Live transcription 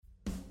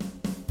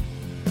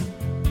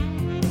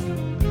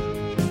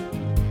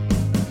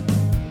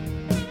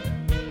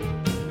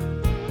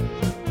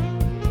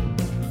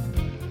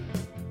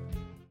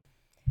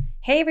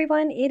Hey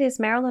everyone, it is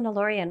Marilyn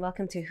Aloria, and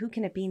welcome to Who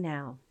Can It Be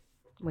Now?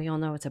 We all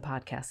know it's a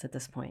podcast at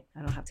this point.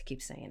 I don't have to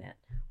keep saying it.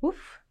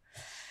 Woof.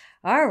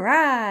 All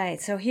right,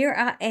 so here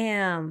I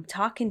am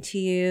talking to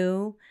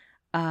you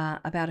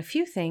about a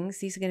few things.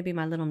 These are going to be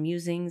my little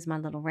musings, my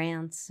little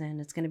rants,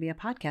 and it's going to be a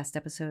podcast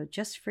episode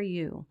just for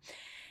you.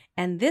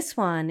 And this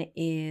one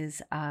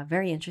is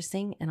very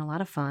interesting and a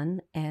lot of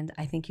fun, and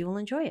I think you will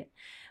enjoy it.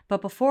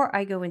 But before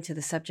I go into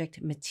the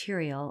subject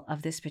material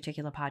of this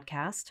particular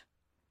podcast,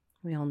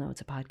 we all know it's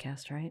a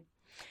podcast, right?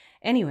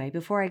 Anyway,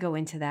 before I go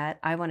into that,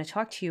 I want to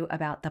talk to you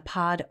about the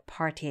pod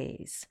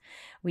parties.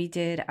 We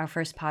did our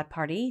first pod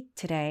party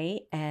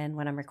today, and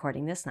when I'm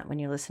recording this, not when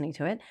you're listening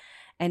to it,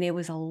 and it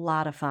was a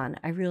lot of fun.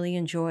 I really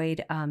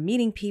enjoyed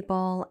meeting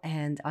people,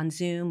 and on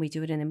Zoom, we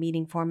do it in a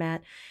meeting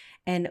format.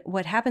 And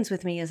what happens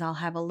with me is I'll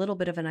have a little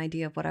bit of an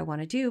idea of what I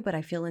want to do, but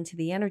I feel into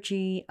the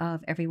energy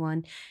of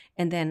everyone.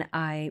 And then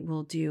I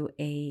will do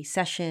a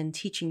session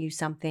teaching you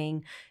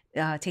something,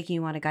 taking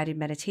you on a guided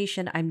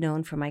meditation. I'm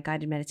known for my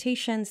guided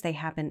meditations. They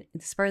happen in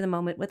the spur of the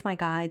moment with my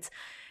guides.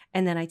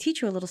 And then I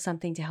teach you a little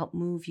something to help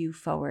move you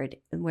forward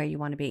where you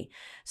want to be.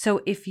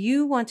 So if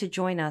you want to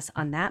join us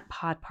on that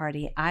pod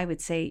party, I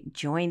would say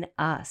join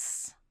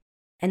us.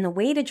 And the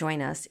way to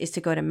join us is to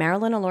go to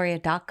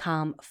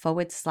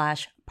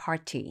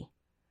marilynaloria.com/party.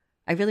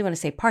 I really want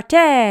to say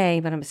party,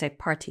 but I'm going to say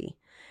party.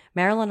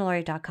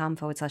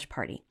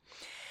 marilynaloria.com/party.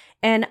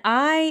 And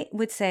I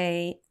would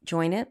say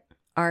join it,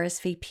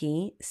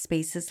 RSVP,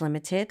 space is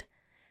limited.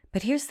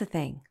 But here's the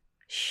thing,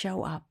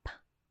 show up.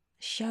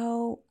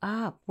 Show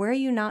up. Where are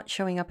you not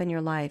showing up in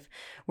your life?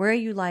 Where are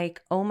you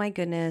like, oh my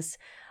goodness,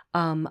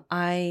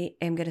 I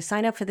am going to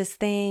sign up for this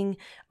thing.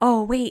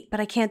 Oh, wait, but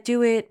I can't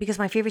do it because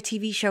my favorite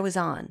TV show is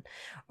on.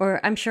 Or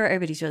I'm sure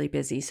everybody's really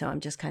busy, so I'm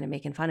just kind of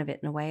making fun of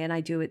it in a way. And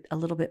I do it a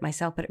little bit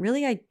myself, but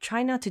really I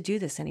try not to do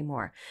this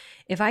anymore.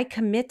 If I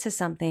commit to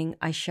something,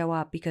 I show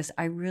up because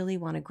I really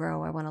want to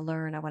grow. I want to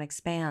learn. I want to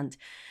expand.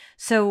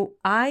 So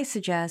I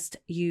suggest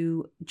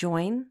you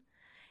join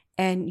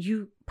and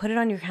you put it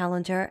on your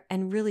calendar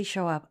and really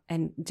show up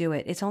and do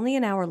it. It's only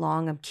an hour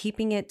long. I'm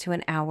keeping it to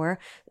an hour.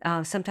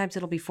 Sometimes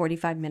it'll be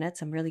 45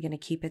 minutes. I'm really going to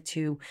keep it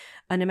to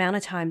an amount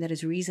of time that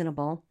is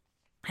reasonable.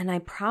 And I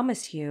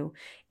promise you,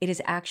 it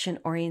is action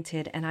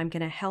oriented, and I'm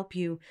going to help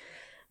you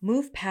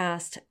move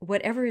past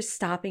whatever is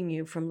stopping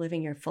you from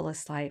living your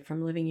fullest life,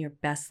 from living your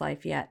best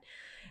life yet.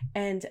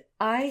 And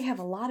I have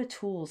a lot of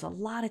tools, a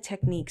lot of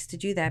techniques to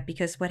do that,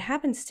 because what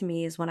happens to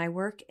me is when I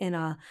work in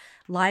a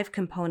live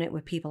component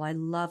with people, I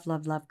love,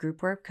 love, love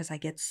group work because I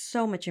get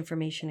so much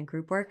information in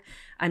group work.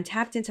 I'm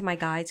tapped into my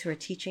guides who are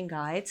teaching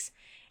guides.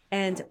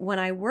 And when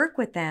I work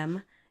with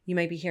them, you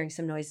may be hearing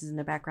some noises in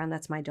the background.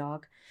 That's my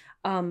dog.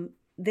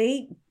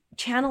 They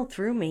channel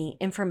through me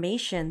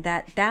information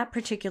that that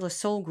particular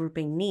soul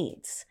grouping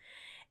needs.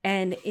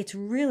 And it's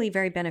really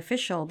very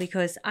beneficial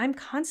because I'm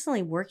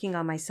constantly working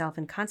on myself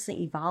and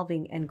constantly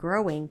evolving and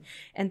growing.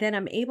 And then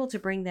I'm able to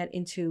bring that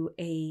into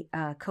a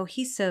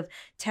cohesive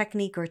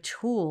technique or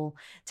tool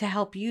to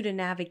help you to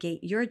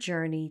navigate your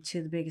journey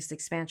to the biggest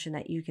expansion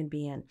that you can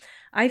be in.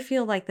 I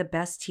feel like the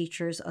best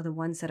teachers are the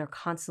ones that are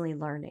constantly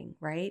learning,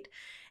 right?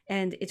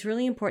 And it's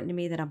really important to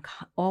me that I'm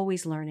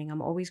always learning,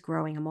 I'm always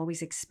growing, I'm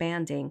always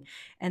expanding.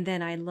 And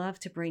then I love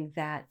to bring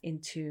that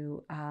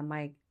into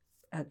my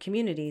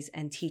communities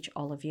and teach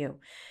all of you.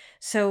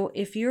 So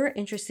if you're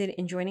interested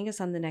in joining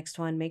us on the next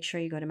one, make sure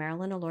you go to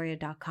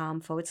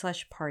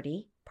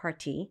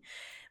marilynaloria.com/party.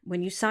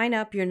 When you sign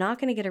up, you're not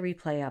going to get a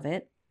replay of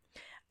it.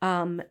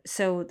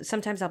 So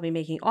sometimes I'll be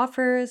making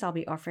offers. I'll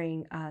be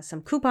offering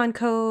some coupon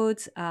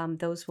codes.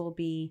 Those will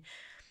be,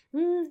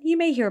 you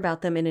may hear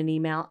about them in an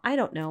email. I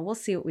don't know. We'll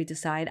see what we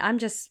decide. I'm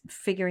just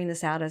figuring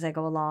this out as I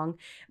go along,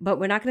 but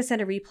we're not going to send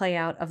a replay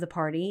out of the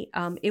party.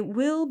 It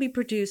will be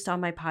produced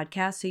on my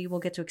podcast, so you will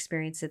get to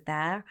experience it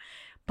there,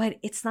 but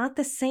it's not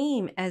the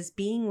same as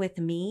being with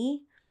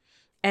me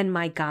and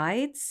my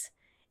guides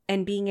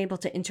and being able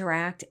to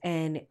interact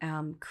and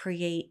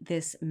create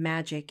this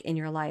magic in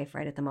your life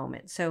right at the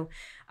moment. So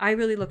I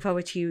really look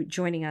forward to you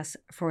joining us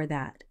for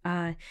that.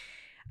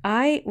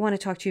 I want to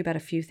talk to you about a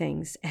few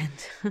things, and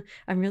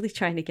I'm really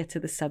trying to get to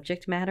the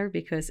subject matter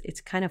because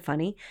it's kind of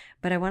funny,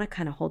 but I want to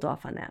kind of hold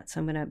off on that. So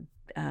I'm going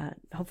to,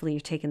 hopefully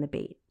you're taking the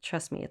bait.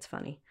 Trust me, it's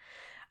funny.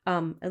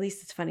 At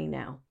least it's funny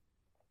now.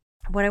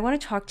 What I want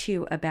to talk to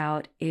you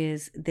about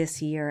is this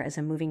year as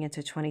I'm moving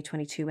into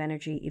 2022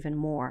 energy even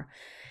more.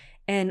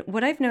 And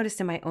what I've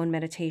noticed in my own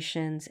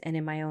meditations and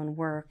in my own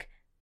work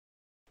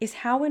is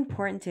how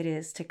important it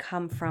is to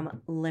come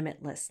from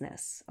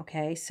limitlessness.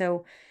 Okay.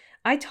 So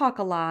I talk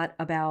a lot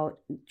about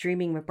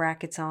dreaming with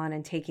brackets on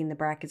and taking the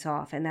brackets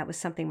off. And that was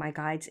something my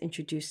guides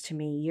introduced to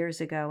me years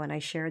ago. And I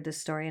shared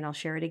this story and I'll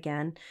share it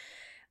again,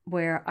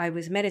 where I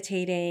was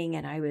meditating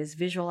and I was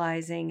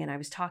visualizing and I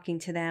was talking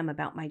to them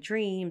about my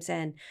dreams.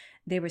 And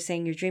they were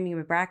saying you're dreaming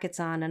with brackets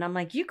on. And I'm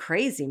like, you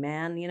crazy,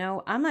 man.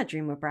 I'm not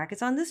dreaming with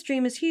brackets on. This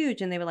dream is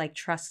huge. And they were like,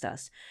 trust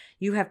us.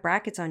 You have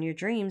brackets on your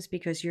dreams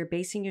because you're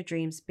basing your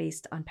dreams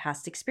based on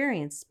past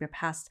experience, your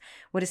past,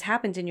 what has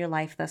happened in your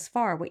life thus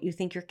far, what you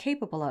think you're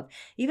capable of.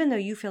 Even though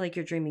you feel like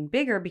you're dreaming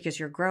bigger because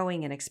you're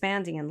growing and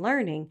expanding and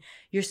learning,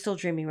 you're still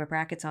dreaming with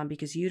brackets on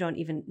because you don't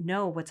even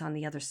know what's on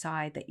the other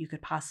side that you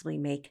could possibly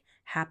make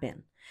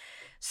happen.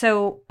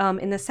 So,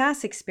 in the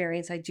SAS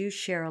experience, I do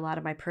share a lot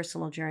of my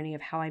personal journey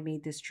of how I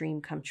made this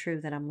dream come true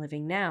that I'm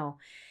living now.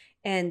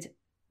 And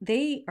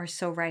they are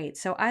so right.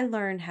 So, I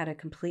learned how to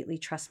completely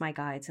trust my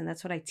guides. And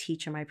that's what I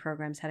teach in my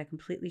programs, how to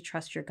completely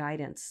trust your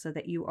guidance so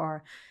that you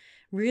are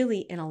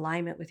really in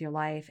alignment with your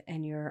life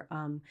and you're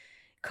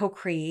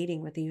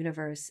co-creating with the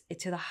universe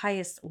to the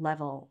highest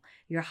level,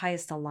 your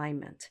highest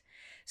alignment.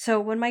 So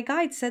when my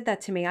guide said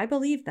that to me, I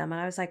believed them and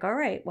I was like, all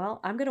right, well,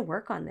 I'm going to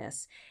work on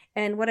this.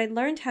 And what I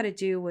learned how to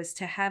do was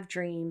to have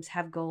dreams,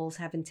 have goals,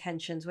 have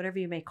intentions, whatever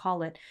you may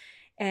call it,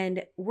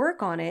 and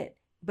work on it,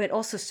 but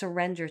also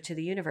surrender to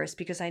the universe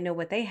because I know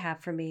what they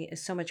have for me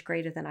is so much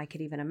greater than I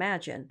could even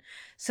imagine.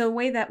 So the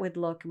way that would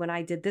look when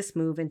I did this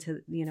move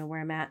into,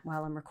 where I'm at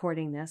while I'm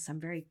recording this, I'm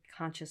very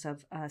conscious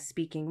of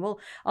speaking. Well,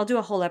 I'll do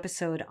a whole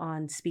episode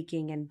on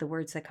speaking and the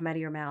words that come out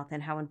of your mouth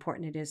and how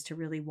important it is to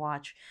really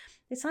watch.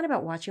 It's not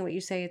about watching what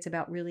you say. It's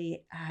about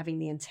really having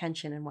the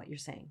intention in what you're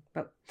saying.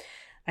 But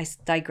I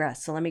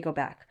digress. So let me go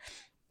back.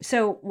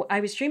 So I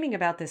was dreaming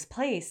about this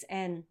place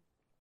and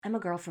I'm a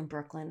girl from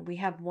Brooklyn. We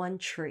have one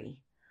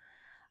tree.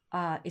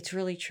 It's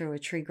really true. A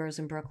tree grows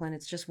in Brooklyn.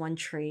 It's just one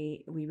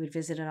tree. We would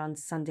visit it on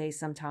Sundays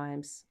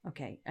sometimes.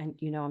 Okay. And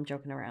I'm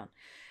joking around.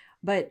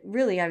 But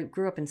really, I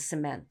grew up in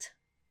cement,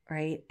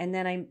 right? And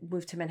then I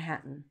moved to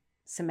Manhattan,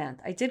 cement.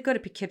 I did go to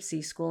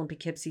Poughkeepsie, school in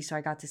Poughkeepsie, so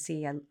I got to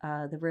see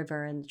the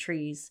river and the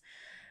trees.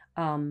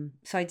 So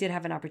I did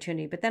have an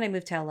opportunity. But then I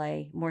moved to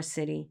LA, more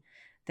city.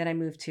 Then I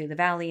moved to the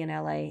Valley in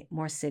LA,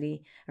 more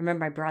city. I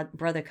remember my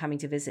brother coming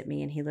to visit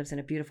me, and he lives in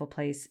a beautiful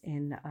place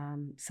in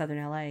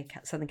Southern LA,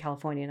 Southern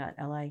California, not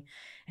LA.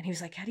 And he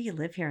was like, how do you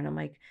live here? And I'm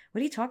like,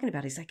 what are you talking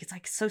about? He's like, it's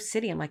like so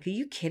city. I'm like, are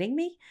you kidding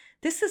me?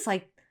 This is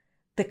like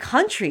the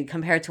country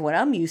compared to what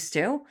I'm used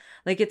to.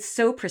 Like it's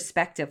so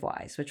perspective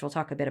wise, which we'll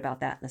talk a bit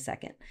about that in a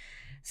second.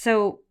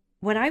 So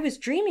when I was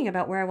dreaming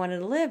about where I wanted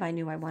to live, I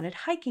knew I wanted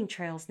hiking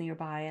trails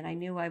nearby and I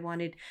knew I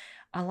wanted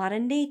a lot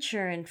of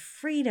nature and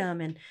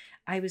freedom. And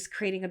I was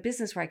creating a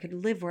business where I could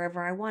live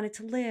wherever I wanted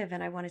to live.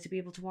 And I wanted to be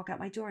able to walk out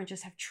my door and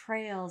just have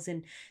trails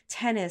and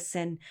tennis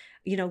and,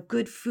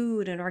 good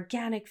food and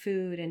organic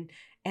food.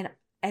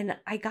 And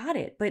I got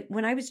it. But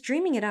when I was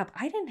dreaming it up,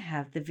 I didn't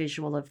have the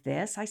visual of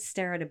this. I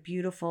stare at a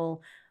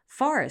beautiful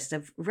forest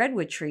of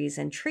redwood trees,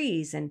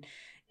 and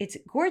it's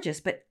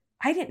gorgeous. But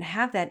I didn't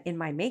have that in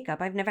my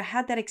makeup. I've never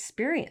had that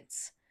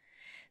experience.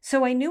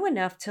 So I knew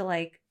enough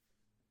to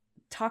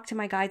talk to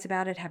my guides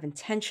about it, have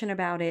intention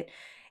about it,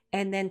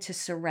 and then to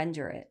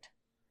surrender it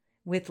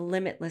with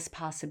limitless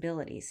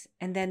possibilities.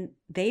 And then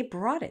they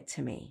brought it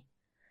to me.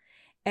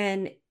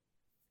 And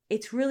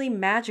it's really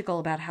magical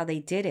about how they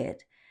did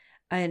it.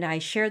 And I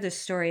shared this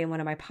story in one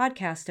of my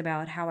podcasts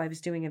about how I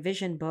was doing a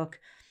vision book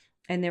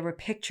and there were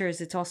pictures.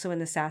 It's also in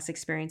the SAS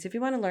experience. If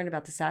you want to learn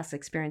about the SAS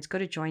experience, go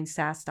to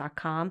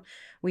joinsas.com.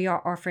 We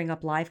are offering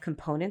up live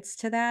components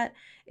to that.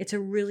 It's a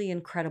really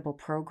incredible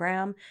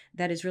program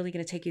that is really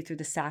going to take you through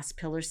the SAS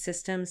pillar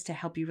systems to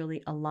help you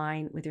really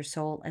align with your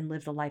soul and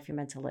live the life you're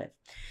meant to live.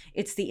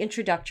 It's the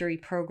introductory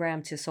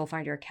program to Soul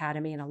Finder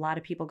Academy. And a lot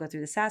of people go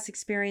through the SAS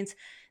experience.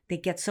 They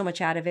get so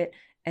much out of it.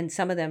 And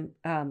some of them,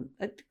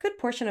 a good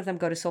portion of them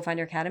go to Soul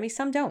Finder Academy,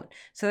 some don't.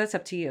 So that's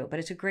up to you. But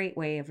it's a great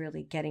way of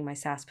really getting my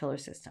SAS pillar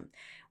system.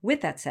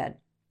 With that said,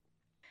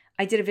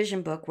 I did a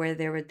vision book where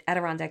there were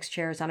Adirondack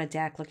chairs on a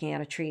deck looking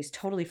at a trees.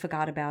 Totally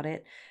forgot about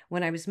it.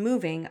 When I was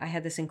moving, I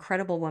had this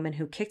incredible woman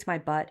who kicked my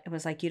butt and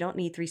was like, you don't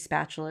need 3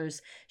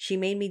 spatulas. She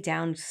made me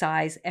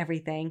downsize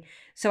everything.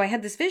 So I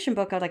had this vision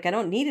book. I was like, I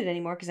don't need it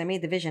anymore because I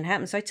made the vision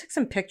happen. So I took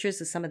some pictures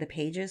of some of the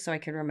pages so I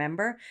could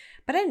remember.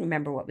 But I didn't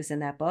remember what was in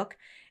that book.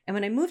 And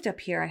when I moved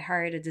up here, I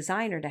hired a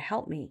designer to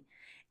help me.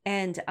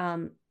 And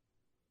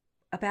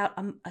about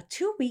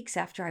 2 weeks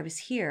after I was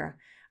here,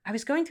 I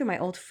was going through my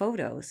old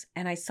photos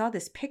and I saw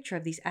this picture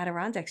of these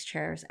Adirondack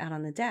chairs out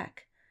on the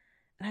deck.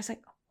 And I was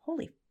like,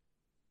 holy,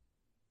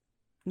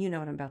 you know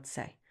what I'm about to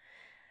say,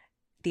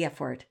 the F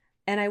word.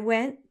 And I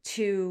went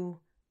to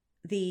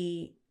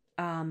the,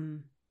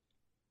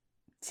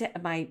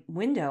 my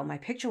window, my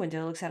picture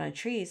window looks out on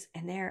trees,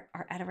 and there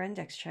are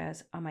Adirondack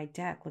chairs on my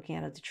deck looking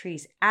out at the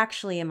trees,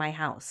 actually in my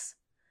house.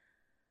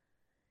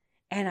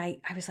 And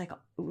I was like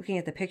looking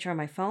at the picture on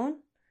my phone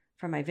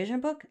from my vision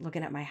book,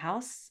 looking at my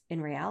house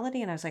in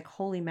reality. And I was like,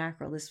 holy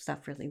mackerel, this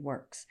stuff really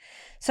works.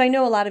 So I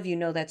know a lot of you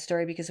know that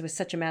story because it was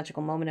such a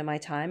magical moment in my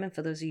time. And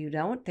for those of you who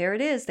don't, there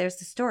it is. There's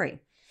the story.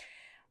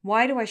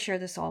 Why do I share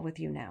this all with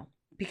you now?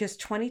 Because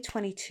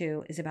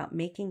 2022 is about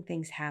making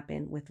things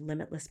happen with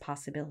limitless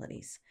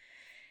possibilities.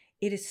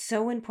 It is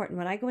so important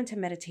when I go into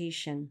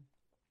meditation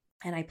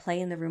and I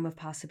play in the room of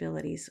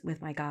possibilities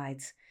with my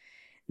guides.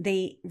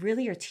 They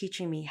really are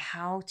teaching me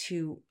how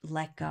to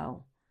let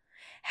go.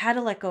 how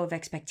to let go of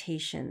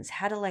expectations,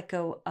 how to let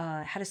go,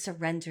 how to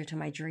surrender to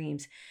my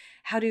dreams,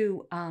 how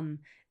to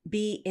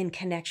be in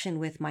connection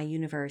with my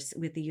universe,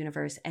 with the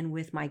universe, and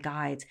with my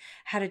guides,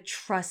 how to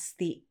trust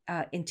the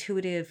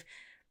intuitive.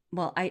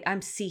 Well,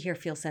 I'm see, hear,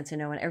 feel, sense, and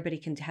know, and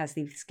everybody has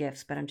these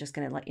gifts, but I'm just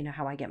going to let you know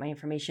how I get my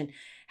information,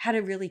 how to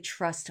really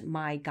trust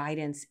my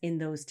guidance in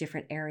those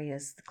different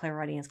areas, the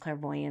clairaudience,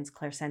 clairvoyance,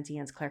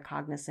 clairsentience,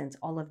 claircognizance,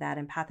 all of that,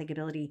 empathic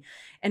ability,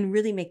 and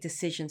really make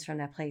decisions from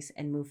that place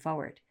and move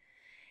forward.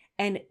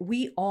 And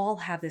we all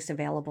have this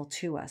available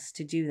to us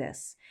to do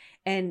this.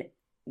 And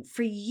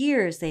for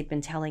years, they've been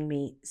telling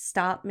me,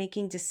 stop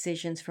making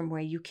decisions from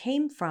where you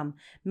came from.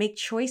 Make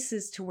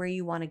choices to where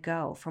you want to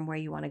go, from where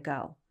you want to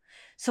go.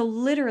 So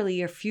literally,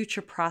 you're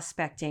future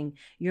prospecting.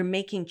 You're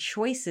making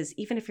choices,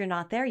 even if you're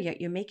not there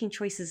yet, you're making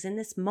choices in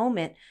this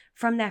moment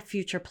from that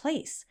future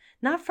place,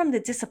 not from the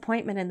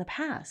disappointment in the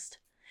past.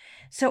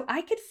 So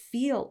I could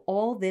feel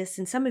all this,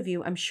 and some of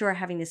you, I'm sure, are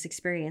having this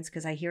experience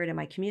because I hear it in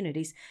my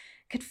communities,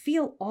 could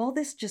feel all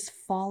this just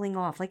falling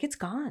off, like it's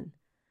gone.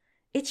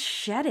 It's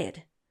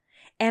shedded.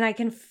 And I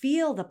can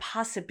feel the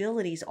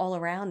possibilities all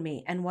around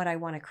me and what I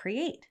want to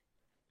create.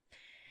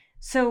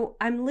 So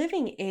I'm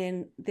living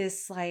in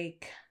this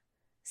like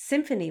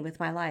symphony with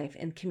my life,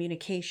 in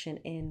communication,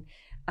 in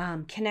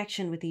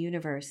connection with the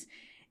universe,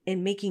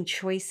 in making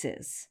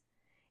choices.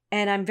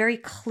 And I'm very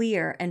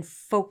clear and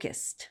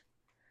focused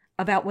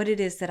about what it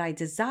is that I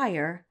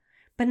desire,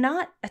 but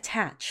not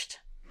attached.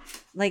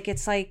 Like,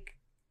 it's like,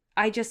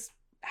 I just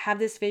have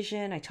this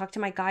vision. I talk to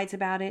my guides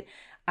about it.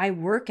 I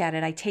work at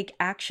it. I take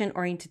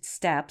action-oriented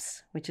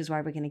steps, which is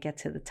why we're going to get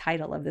to the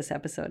title of this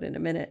episode in a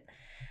minute.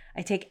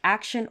 I take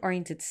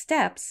action-oriented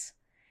steps,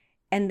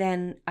 and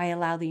then I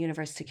allow the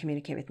universe to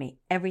communicate with me.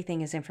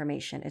 Everything is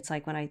information. It's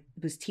like when I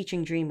was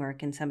teaching dream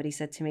work and somebody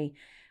said to me,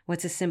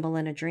 what's a symbol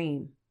in a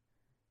dream?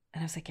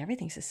 And I was like,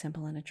 everything's a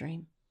symbol in a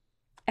dream.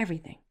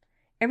 Everything.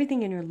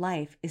 Everything in your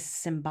life is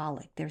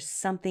symbolic. There's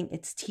something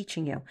it's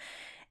teaching you.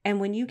 And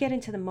when you get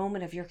into the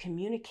moment of you're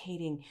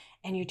communicating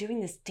and you're doing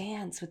this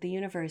dance with the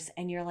universe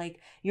and you're like,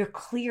 you're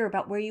clear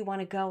about where you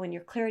want to go and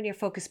you're clear in your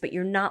focus, but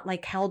you're not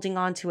like holding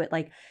on to it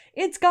like,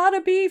 it's got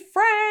to be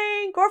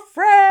Frank or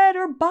Fred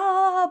or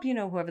Bob, you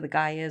know, whoever the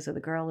guy is or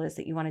the girl is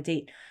that you want to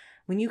date.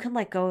 When you can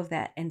let go of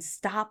that and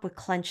stop with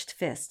clenched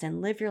fists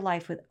and live your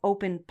life with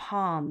open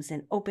palms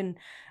and open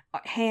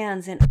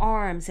hands and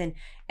arms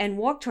and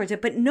walk towards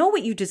it, but know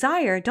what you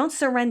desire. Don't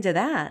surrender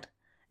that.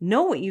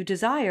 Know what you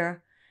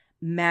desire.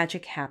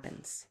 Magic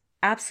happens.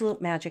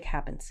 Absolute magic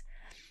happens.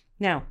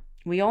 Now,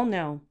 we all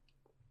know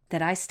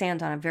that I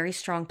stand on a very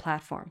strong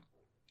platform.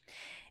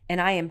 And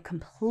I am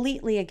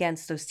completely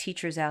against those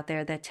teachers out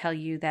there that tell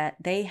you that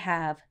they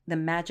have the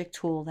magic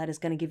tool that is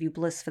going to give you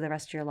bliss for the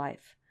rest of your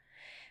life.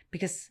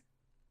 Because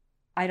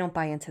I don't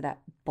buy into that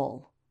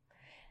bull.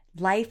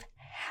 Life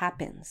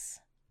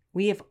happens.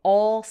 We have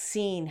all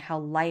seen how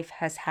life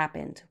has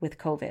happened with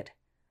COVID.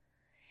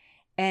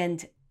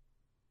 And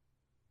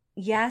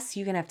yes,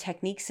 you can have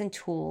techniques and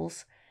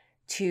tools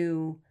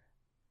to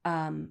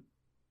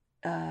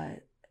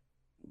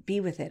be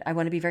with it. I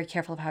want to be very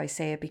careful of how I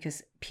say it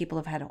because people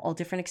have had all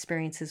different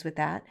experiences with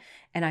that,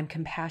 and I'm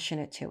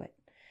compassionate to it.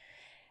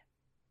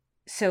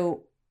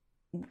 So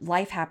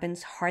life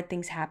happens, hard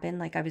things happen.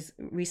 Like I was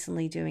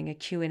recently doing a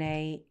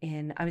Q&A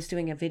I was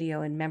doing a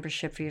video in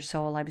Membership for Your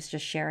Soul. I was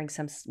just sharing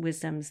some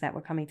wisdoms that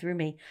were coming through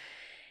me.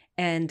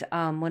 And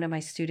one of my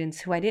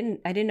students who I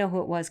didn't know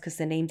who it was because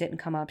the name didn't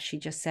come up. She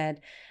just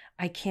said,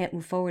 I can't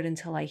move forward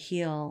until I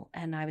heal.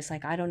 And I was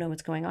like, I don't know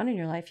what's going on in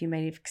your life. You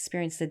may have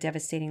experienced a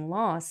devastating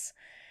loss,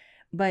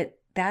 but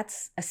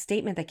that's a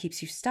statement that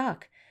keeps you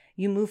stuck.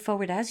 You move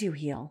forward as you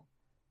heal.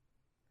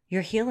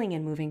 You're healing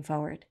and moving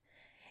forward.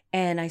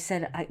 And I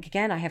said,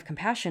 again, I have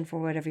compassion for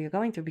whatever you're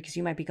going through because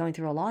you might be going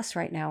through a loss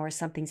right now or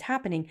something's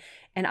happening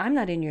and I'm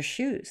not in your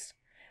shoes.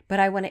 But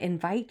I want to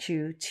invite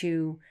you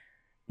to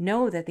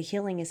know that the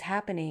healing is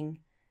happening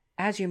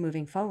as you're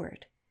moving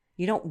forward.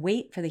 You don't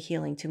wait for the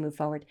healing to move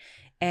forward.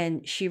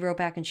 And she wrote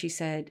back and she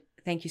said,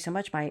 thank you so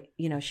much.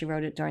 She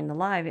wrote it during the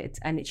live.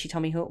 And she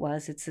told me who it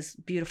was. It's this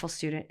beautiful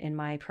student in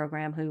my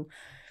program who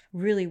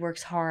really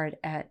works hard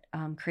at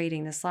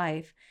creating this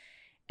life.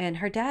 And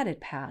her dad had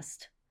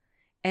passed.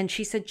 And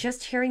she said,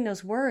 just hearing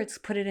those words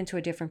put it into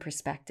a different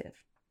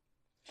perspective.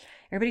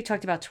 Everybody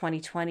talked about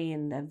 2020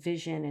 and the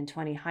vision and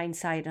 20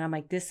 hindsight. And I'm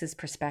like, this is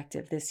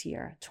perspective this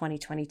year,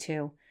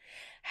 2022.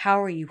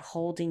 How are you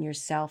holding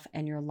yourself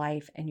and your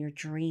life and your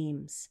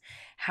dreams?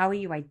 How are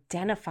you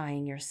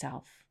identifying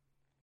yourself?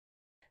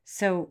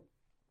 So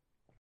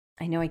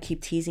I know I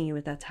keep teasing you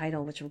with that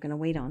title, which we're going to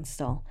wait on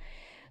still.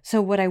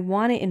 So what I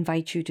want to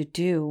invite you to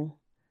do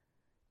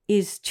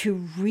is to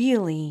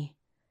really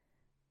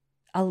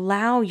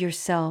allow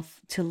yourself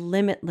to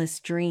limitless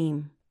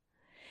dream.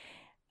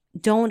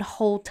 Don't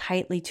hold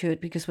tightly to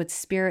it because what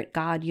spirit,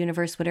 God,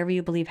 universe, whatever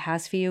you believe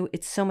has for you,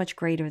 it's so much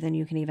greater than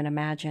you can even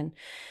imagine.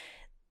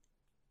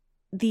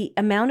 The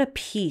amount of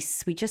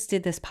peace, we just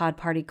did this pod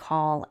party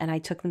call and I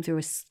took them through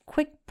a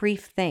quick,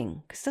 brief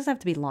thing because it doesn't have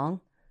to be long.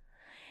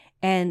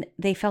 And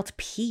they felt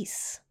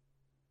peace.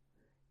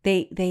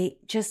 They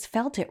just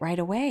felt it right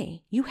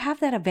away. You have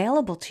that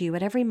available to you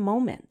at every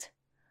moment.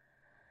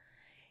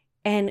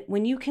 And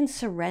when you can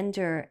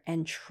surrender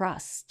and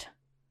trust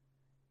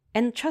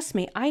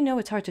me, I know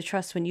it's hard to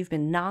trust when you've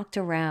been knocked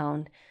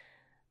around,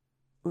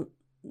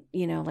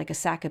 like a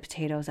sack of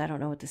potatoes. I don't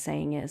know what the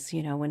saying is,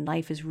 when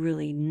life has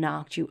really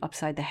knocked you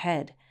upside the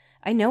head.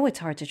 I know it's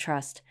hard to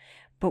trust,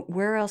 but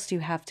where else do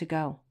you have to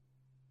go?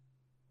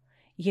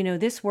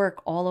 This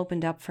work all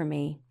opened up for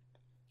me.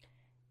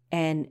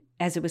 And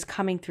as it was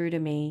coming through to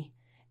me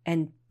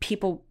and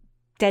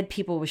dead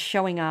people was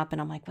showing up,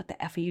 and I'm like, what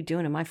the F are you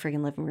doing in my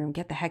friggin' living room?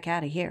 Get the heck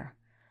out of here.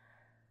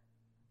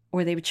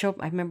 Or they would show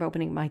up. I remember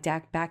opening my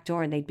back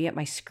door and they'd be at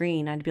my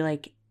screen. I'd be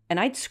like, and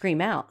I'd scream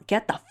out,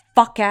 get the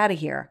fuck out of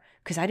here,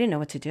 because I didn't know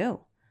what to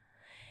do.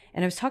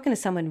 And I was talking to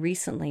someone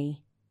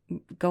recently,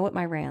 go at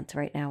my rant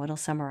right now, it'll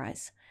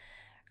summarize,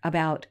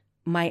 about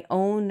my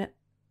own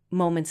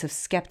moments of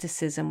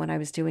skepticism when I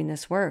was doing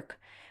this work.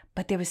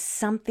 But there was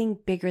something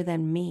bigger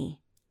than me.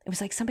 It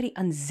was like somebody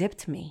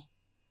unzipped me.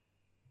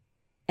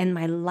 And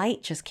my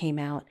light just came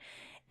out.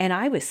 And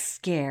I was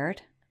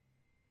scared.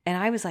 And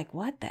I was like,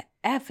 what the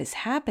F is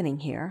happening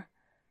here?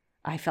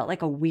 I felt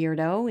like a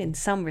weirdo in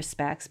some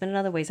respects, but in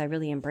other ways I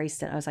really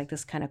embraced it. I was like,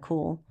 this is kind of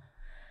cool.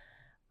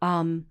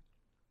 And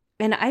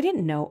I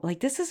didn't know,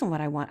 like, this isn't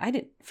what I want.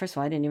 First of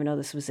all, I didn't even know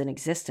this was in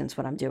existence,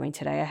 what I'm doing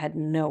today. I had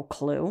no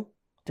clue.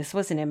 This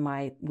wasn't in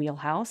my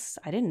wheelhouse.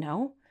 I didn't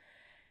know.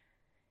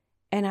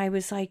 And I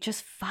was like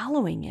just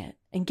following it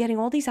and getting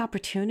all these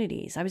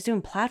opportunities. I was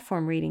doing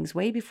platform readings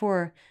way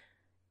before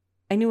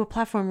I knew what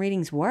platform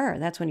readings were.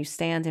 That's when you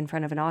stand in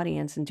front of an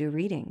audience and do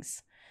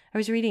readings. I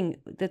was reading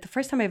that the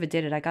first time I ever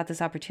did it, I got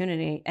this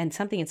opportunity and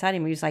something inside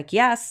of me was like,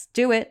 yes,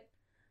 do it.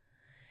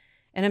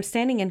 And I'm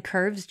standing in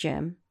Curves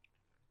Gym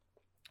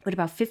with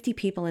about 50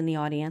 people in the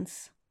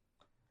audience.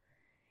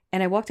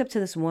 And I walked up to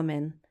this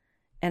woman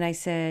and I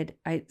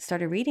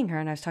started reading her,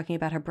 and I was talking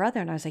about her brother,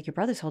 and I was like, your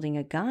brother's holding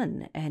a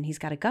gun and he's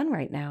got a gun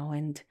right now.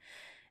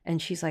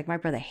 And she's like, my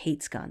brother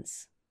hates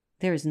guns.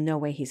 There is no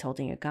way he's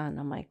holding a gun.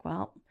 I'm like,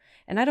 well,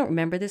 and I don't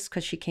remember this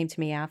because she came to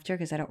me after,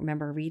 because I don't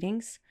remember her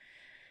readings.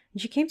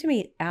 And she came to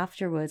me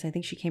afterwards. I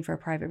think she came for a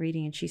private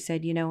reading, and she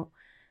said,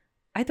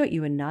 I thought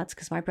you were nuts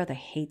because my brother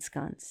hates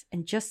guns.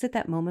 And just at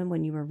that moment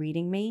when you were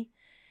reading me,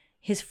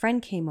 his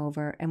friend came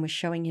over and was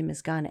showing him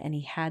his gun, and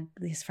he had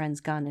his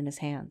friend's gun in his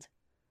hand.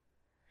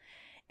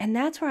 And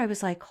that's where I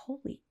was like,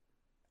 holy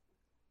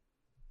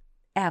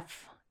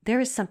F, there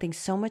is something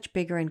so much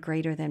bigger and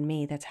greater than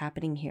me that's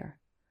happening here.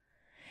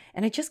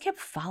 And I just kept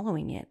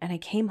following it, and I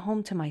came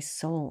home to my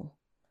soul.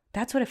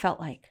 That's what it felt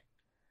like.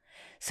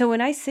 So when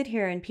I sit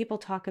here and people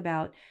talk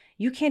about,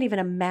 you can't even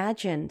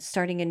imagine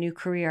starting a new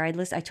career. I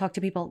talk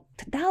to people,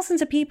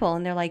 thousands of people,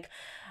 and they're like,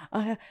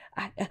 I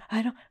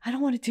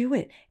don't want to do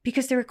it,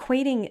 because they're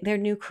equating their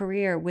new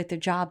career with the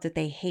job that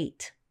they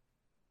hate.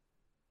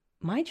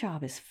 My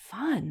job is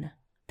fun.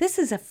 This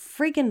is a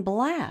friggin'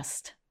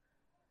 blast.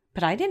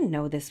 But I didn't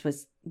know this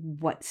was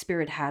what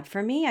Spirit had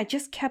for me. I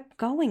just kept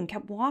going,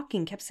 kept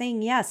walking, kept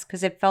saying yes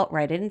because it felt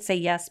right. I didn't say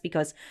yes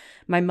because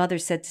my mother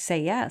said to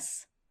say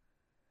yes.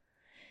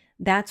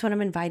 That's what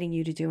I'm inviting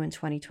you to do in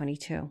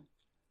 2022.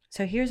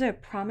 So here's a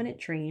prominent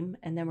dream,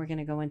 and then we're going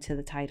to go into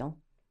the title.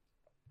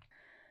 I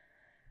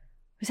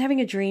was having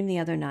a dream the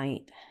other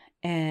night,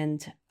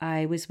 and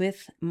I was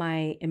with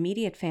my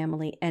immediate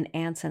family and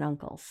aunts and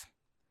uncles.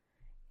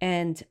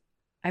 And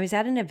I was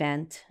at an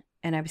event,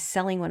 and I was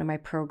selling one of my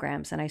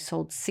programs, and I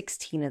sold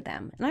 16 of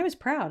them. And I was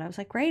proud. I was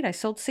like, great, I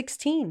sold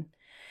 16.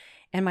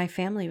 And my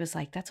family was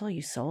like, that's all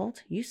you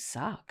sold? You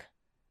suck.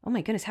 Oh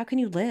my goodness, how can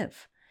you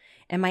live?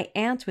 And my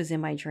aunt was in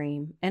my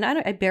dream. And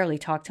I barely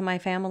talk to my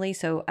family,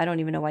 so I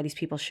don't even know why these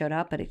people showed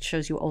up, but it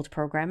shows you old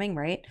programming,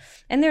 right?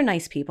 And they're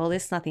nice people.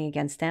 There's nothing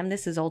against them.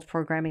 This is old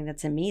programming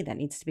that's in me that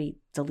needs to be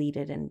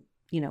deleted and,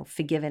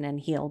 forgiven and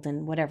healed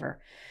and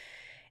whatever.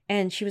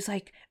 And she was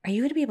like, are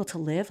you going to be able to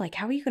live? Like,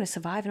 how are you going to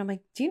survive? And I'm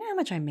like, do you know how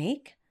much I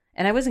make?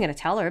 And I wasn't going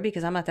to tell her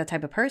because I'm not that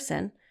type of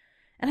person.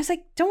 And I was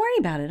like, don't worry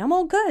about it. I'm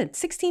all good.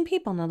 16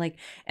 people. And they're like,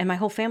 and my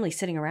whole family's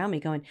sitting around me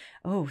going,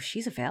 oh,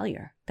 she's a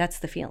failure. That's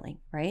the feeling,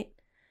 right?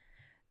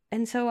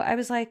 And so I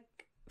was like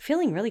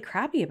feeling really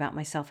crappy about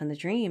myself in the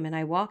dream. And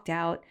I walked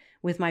out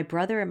with my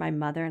brother and my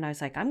mother, and I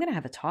was like, I'm going to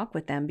have a talk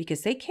with them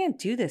because they can't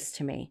do this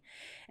to me.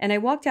 And I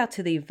walked out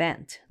to the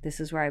event. This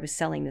is where I was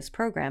selling this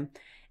program.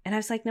 And I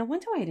was like, no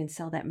wonder I didn't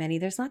sell that many.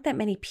 There's not that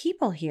many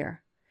people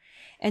here.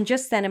 And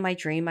just then in my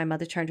dream, my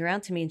mother turned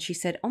around to me and she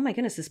said, oh my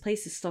goodness, this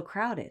place is still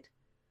crowded.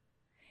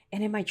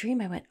 And in my dream,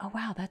 I went, oh,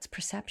 wow, that's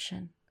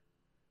perception.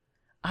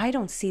 I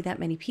don't see that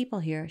many people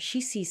here.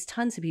 She sees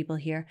tons of people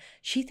here.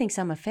 She thinks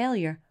I'm a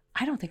failure.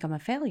 I don't think I'm a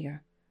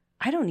failure.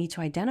 I don't need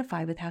to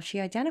identify with how she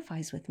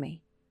identifies with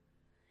me.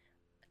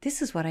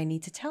 This is what I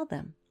need to tell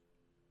them.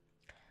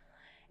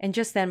 And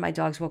just then my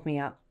dogs woke me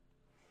up.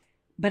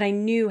 But I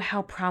knew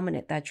how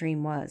prominent that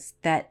dream was,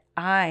 that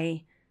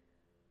I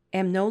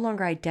am no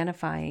longer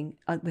identifying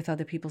with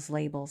other people's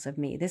labels of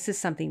me. This is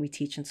something we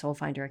teach in Soul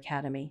Finder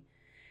Academy,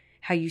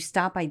 how you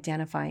stop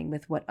identifying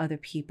with what other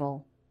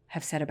people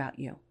have said about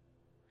you.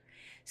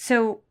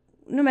 So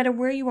no matter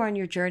where you are on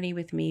your journey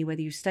with me,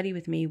 whether you study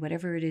with me,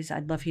 whatever it is,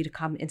 I'd love for you to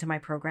come into my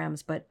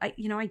programs, but I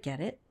get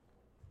it.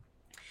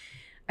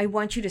 I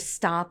want you to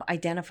stop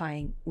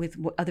identifying with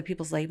other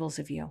people's labels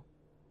of you.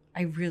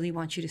 I really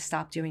want you to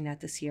stop doing that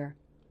this year.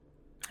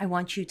 I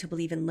want you to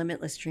believe in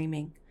limitless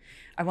dreaming.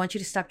 I want you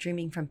to stop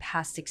dreaming from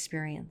past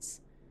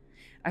experience.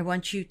 I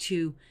want you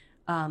to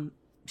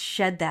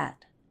shed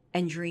that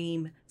and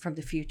dream from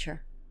the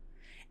future.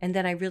 And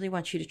then I really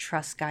want you to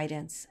trust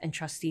guidance and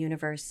trust the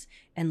universe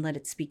and let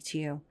it speak to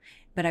you.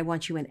 But I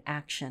want you in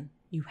action.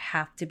 You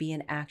have to be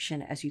in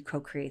action as you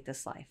co-create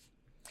this life.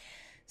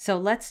 So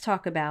let's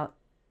talk about,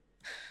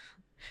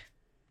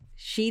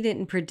 she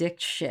didn't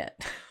predict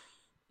shit.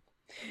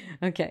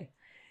 Okay.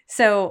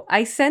 So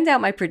I send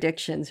out my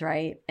predictions,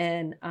 right?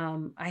 And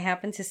I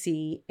happen to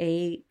see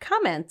a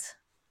comment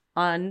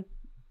on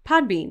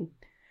Podbean,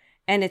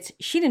 and it's,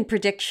 she didn't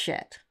predict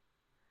shit.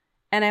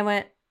 And I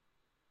went,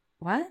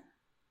 what?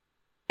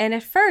 And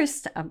at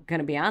first, I'm going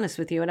to be honest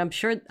with you, and I'm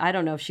sure, I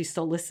don't know if she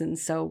still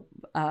listens. So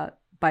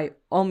by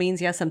all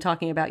means, yes, I'm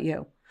talking about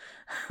you.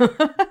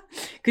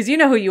 Because you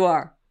know who you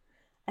are.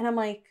 And I'm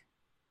like,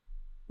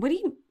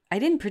 I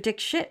didn't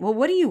predict shit. Well,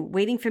 what are you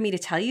waiting for me to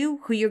tell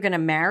you who you're going to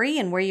marry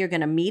and where you're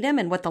going to meet him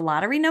and what the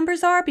lottery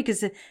numbers are?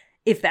 Because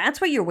if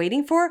that's what you're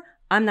waiting for,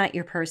 I'm not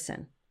your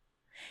person.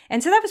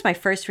 And so that was my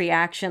first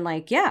reaction.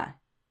 Like, yeah,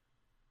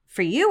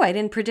 for you, I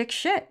didn't predict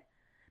shit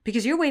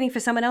because you're waiting for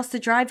someone else to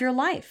drive your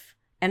life.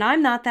 And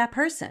I'm not that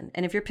person.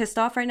 And if you're pissed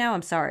off right now,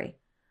 I'm sorry.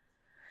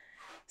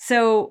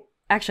 So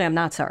actually, I'm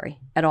not sorry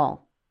at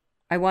all.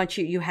 I want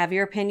you have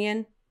your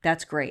opinion.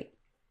 That's great.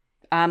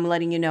 I'm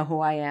letting you know who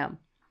I am.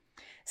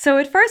 So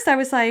at first I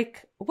was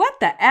like, what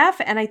the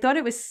F? And I thought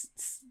it was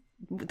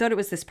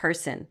this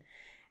person.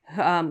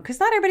 Because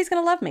not everybody's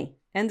going to love me.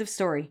 End of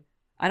story.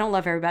 I don't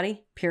love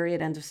everybody.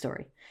 Period. End of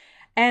story.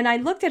 And I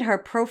looked at her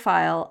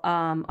profile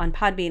on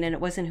Podbean, and it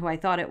wasn't who I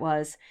thought it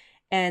was.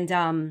 And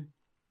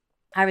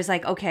I was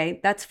like, okay,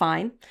 that's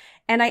fine.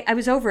 And I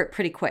was over it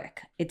pretty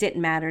quick. It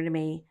didn't matter to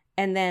me.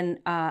 And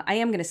then I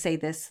am going to say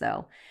this,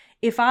 though.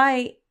 If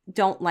I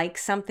don't like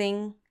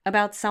something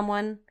about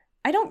someone,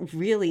 I don't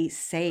really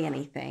say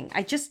anything.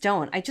 I just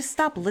don't. I just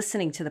stop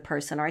listening to the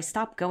person, or I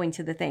stop going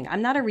to the thing.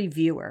 I'm not a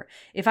reviewer.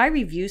 If I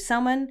review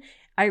someone,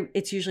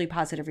 it's usually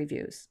positive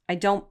reviews. I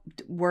don't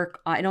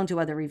do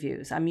other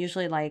reviews. I'm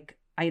usually like,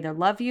 I either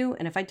love you,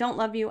 and if I don't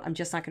love you, I'm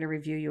just not going to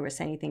review you or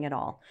say anything at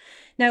all.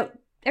 Now,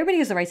 everybody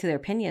has the right to their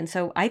opinion,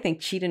 so I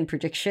think she didn't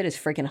predict shit is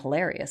freaking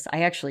hilarious.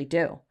 I actually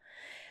do.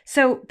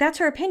 So that's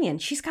her opinion.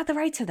 She's got the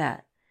right to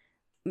that.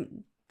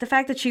 The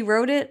fact that she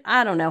wrote it,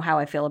 I don't know how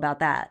I feel about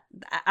that.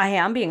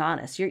 I'm being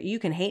honest. You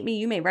can hate me.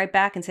 You may write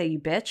back and say, you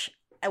bitch.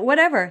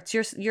 Whatever. It's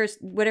your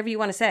whatever you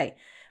want to say.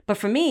 But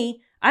for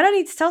me, I don't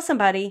need to tell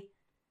somebody.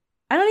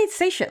 I don't need to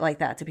say shit like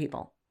that to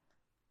people.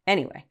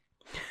 Anyway.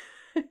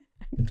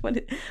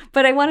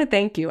 But I want to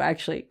thank you,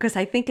 actually, because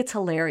I think it's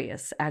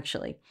hilarious,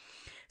 actually.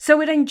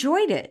 So I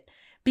enjoyed it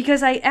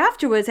because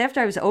after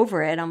I was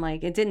over it, I'm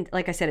like,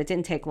 like I said, it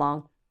didn't take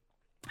long.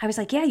 I was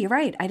like, yeah, you're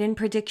right. I didn't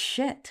predict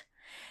shit.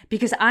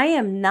 Because I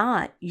am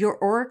not your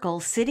oracle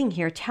sitting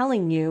here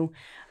telling you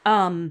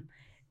on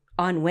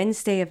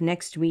Wednesday of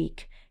next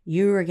week,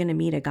 you are going to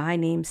meet a guy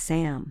named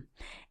Sam,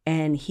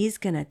 and he's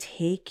going to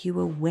take you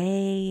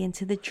away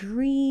into the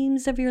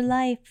dreams of your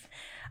life.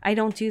 I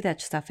don't do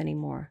that stuff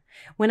anymore.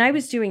 When I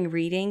was doing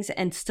readings,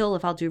 and still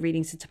if I'll do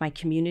readings into my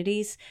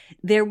communities,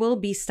 there will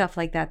be stuff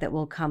like that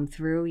will come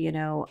through,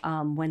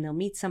 when they'll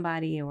meet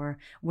somebody or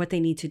what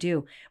they need to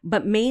do.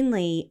 But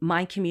mainly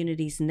my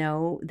communities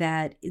know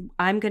that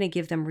I'm going to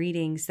give them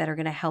readings that are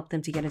going to help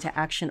them to get into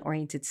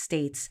action-oriented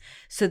states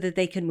so that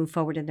they can move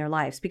forward in their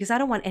lives. Because I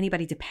don't want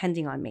anybody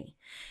depending on me.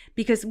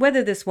 Because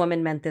whether this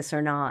woman meant this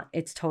or not,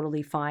 it's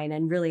totally fine.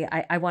 And really,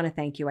 I want to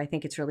thank you. I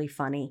think it's really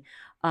funny.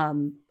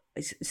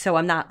 So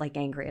I'm not like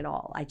angry at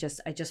all. I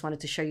just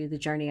wanted to show you the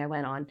journey I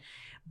went on.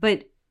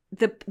 But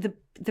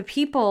the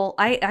people,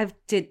 I've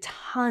did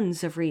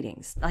tons of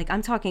readings. Like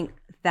I'm talking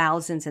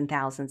thousands and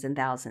thousands and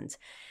thousands.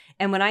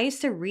 And when I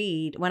used to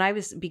read, when I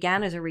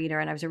began as a reader,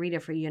 and I was a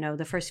reader for,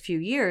 the first few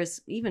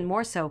years, even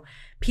more so,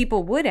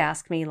 people would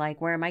ask me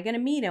like, where am I going to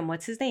meet him?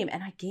 What's his name?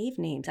 And I gave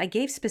names. I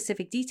gave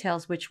specific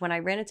details, which when I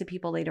ran into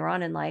people later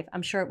on in life,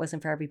 I'm sure it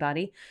wasn't for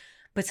everybody,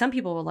 but some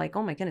people were like,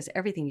 oh my goodness,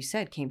 everything you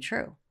said came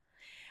true.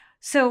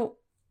 So,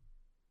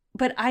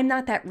 but I'm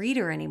not that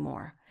reader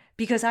anymore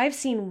because I've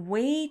seen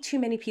way too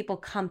many people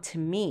come to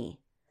me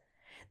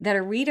that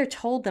a reader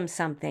told them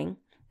something,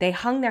 they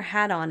hung their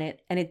hat on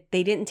it, and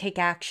they didn't take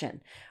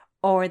action.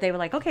 Or they were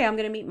like, okay, I'm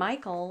going to meet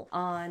Michael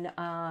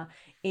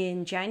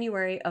in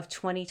January of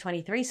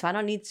 2023, so I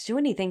don't need to do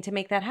anything to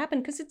make that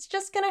happen because it's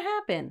just going to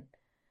happen.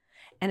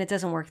 And it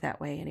doesn't work that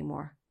way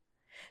anymore.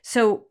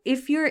 So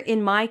if you're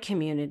in my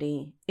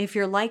community, if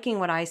you're liking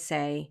what I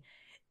say,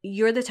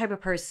 you're the type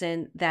of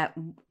person that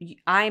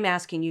I'm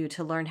asking you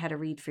to learn how to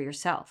read for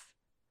yourself.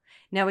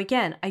 Now,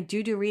 again, I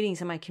do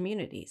readings in my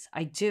communities.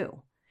 I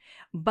do.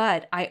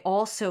 But I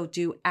also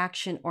do a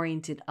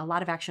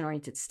lot of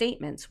action-oriented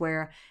statements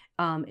where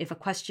If a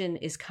question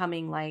is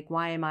coming, like,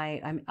 why am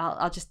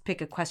I'll just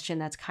pick a question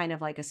that's kind of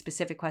like a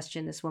specific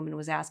question. This woman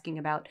was asking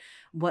about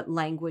what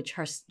language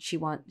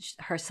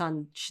her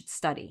son should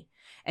study.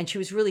 And she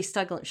was really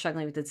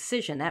struggling with the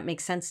decision. That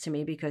makes sense to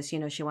me because,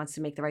 she wants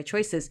to make the right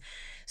choices.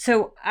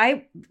 So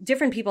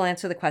different people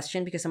answer the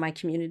question because of my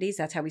communities.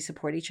 That's how we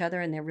support each other.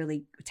 And they're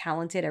really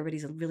talented.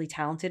 Everybody's really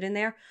talented in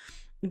there.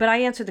 But I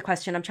answered the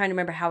question. I'm trying to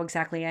remember how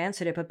exactly I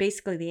answered it. But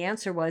basically the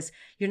answer was,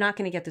 you're not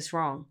going to get this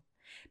wrong.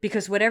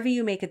 Because whatever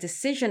you make a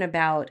decision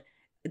about,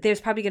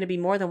 there's probably going to be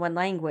more than one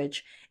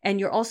language. And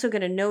you're also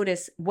going to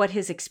notice what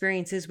his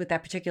experience is with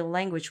that particular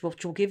language,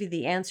 which will give you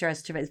the answer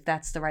as to if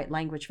that's the right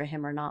language for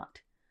him or not.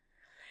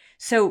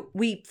 So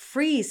we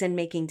freeze in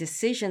making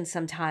decisions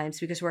sometimes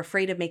because we're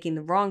afraid of making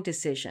the wrong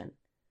decision.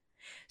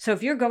 So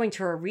if you're going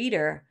to a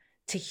reader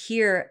to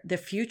hear the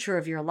future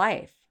of your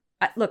life,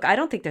 look, I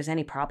don't think there's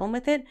any problem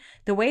with it.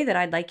 The way that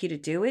I'd like you to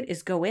do it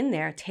is go in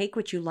there, take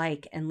what you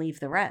like, and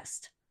leave the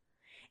rest.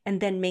 And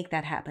then make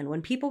that happen.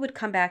 When people would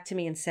come back to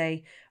me and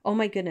say, oh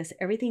my goodness,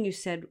 everything you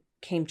said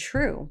came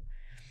true.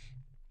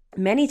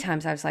 Many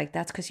times I was like,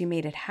 that's because you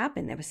made it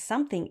happen. There was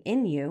something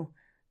in you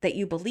that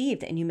you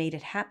believed and you made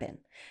it happen.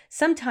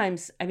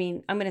 Sometimes, I'm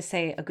going to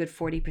say a good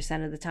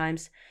 40% of the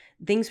times,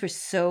 things were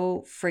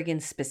so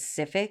friggin'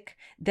 specific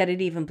that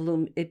it even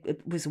blew,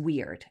 it was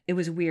weird. It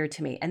was weird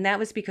to me. And that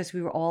was because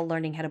we were all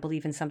learning how to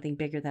believe in something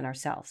bigger than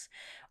ourselves.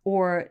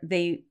 Or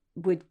they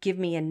would give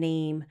me a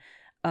name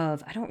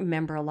of, I don't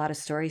remember a lot of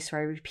stories, so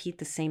I repeat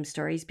the same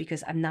stories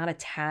because I'm not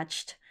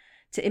attached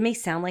to, it may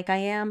sound like I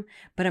am,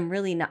 but I'm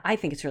really not. I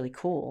think it's really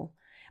cool,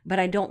 but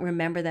I don't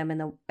remember them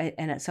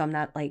and so I'm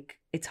not like,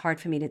 it's hard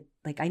for me to,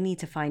 like, I need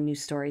to find new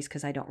stories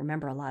because I don't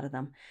remember a lot of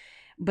them.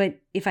 But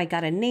if I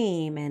got a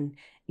name and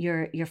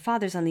your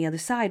father's on the other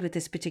side with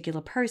this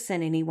particular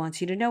person and he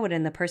wants you to know it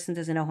and the person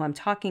doesn't know who I'm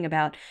talking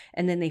about,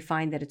 and then they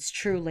find that it's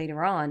true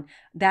later on,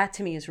 that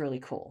to me is really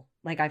cool.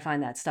 Like, I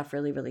find that stuff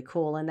really, really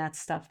cool. And that's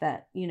stuff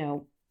that,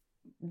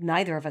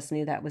 neither of us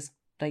knew that was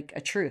like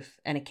a truth,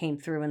 and it came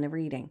through in the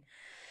reading.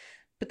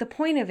 But the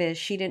point of it is,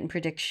 she didn't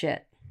predict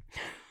shit.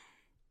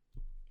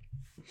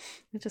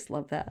 I just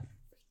love that.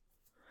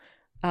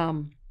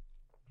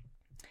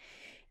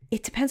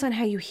 It depends on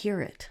how you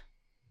hear it.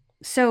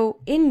 So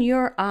in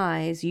your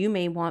eyes, you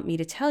may want me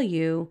to tell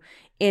you,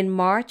 in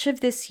March of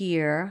this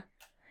year,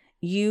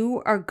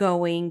 you are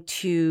going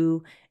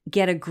to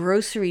get a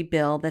grocery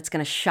bill that's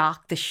going to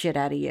shock the shit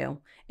out of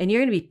you. And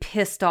you're going to be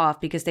pissed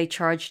off because they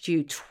charged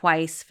you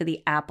twice for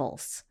the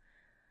apples.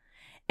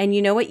 And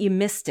you know what? You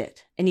missed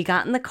it. And you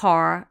got in the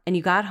car and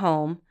you got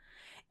home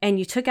and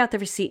you took out the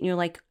receipt and you're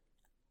like,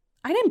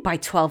 I didn't buy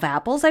 12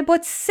 apples. I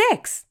bought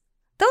 6.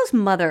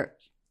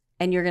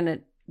 And you're going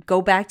to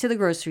go back to the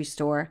grocery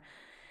store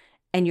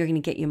and you're going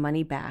to get your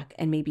money back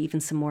and maybe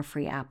even some more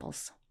free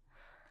apples.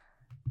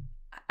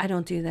 I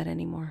don't do that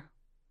anymore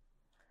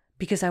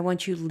because I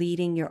want you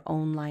leading your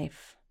own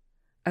life.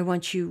 I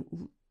want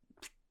you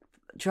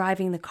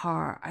driving the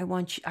car. I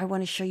want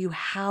to show you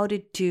how to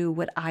do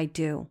what I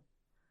do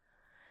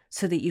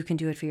so that you can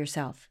do it for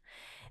yourself.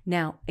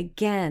 Now,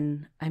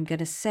 again, I'm going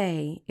to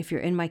say, if you're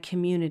in my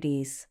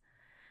communities,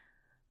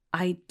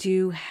 I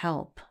do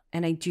help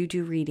and I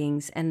do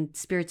readings and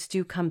spirits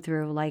do come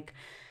through. Like,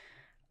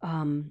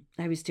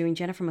 I was doing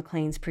Jennifer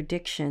McLean's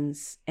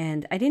predictions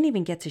and I didn't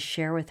even get to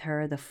share with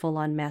her the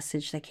full-on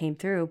message that came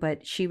through,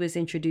 but she was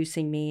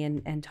introducing me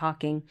and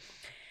talking.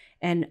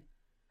 And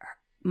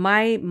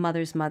my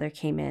mother's mother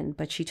came in,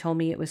 but she told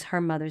me it was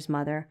her mother's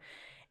mother.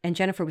 And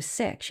Jennifer was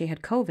sick. She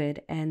had COVID.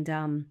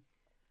 And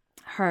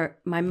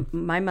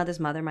my mother's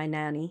mother, my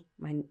nanny,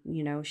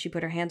 she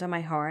put her hand on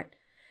my heart.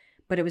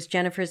 But it was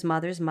Jennifer's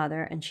mother's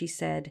mother. And she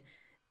said,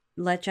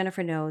 let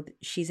Jennifer know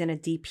she's in a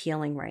deep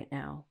healing right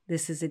now.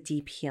 This is a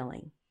deep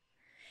healing.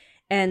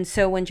 And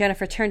so when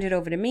Jennifer turned it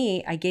over to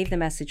me, I gave the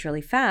message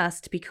really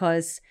fast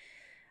because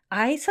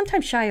I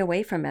sometimes shy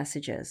away from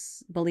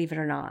messages, believe it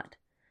or not.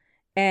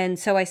 And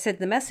so I said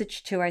the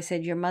message to her, I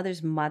said, your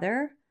mother's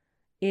mother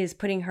is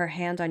putting her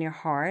hand on your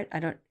heart. I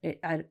don't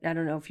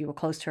know if you were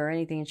close to her or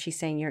anything. And she's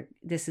saying,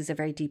 this is a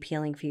very deep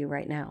healing for you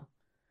right now.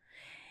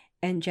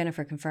 And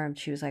Jennifer confirmed.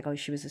 She was like, oh,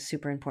 she was a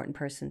super important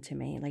person to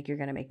me. Like, you're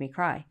going to make me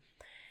cry.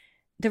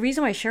 The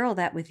reason why I share all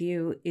that with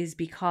you is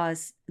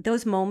because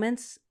those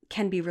moments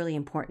can be really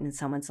important in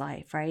someone's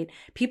life, right?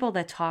 People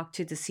that talk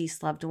to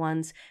deceased loved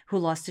ones who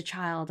lost a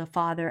child, a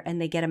father, and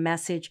they get a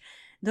message.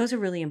 Those are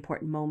really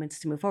important moments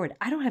to move forward.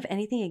 I don't have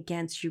anything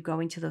against you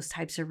going to those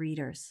types of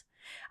readers.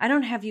 I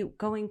don't have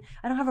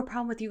a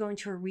problem with you going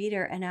to a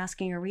reader and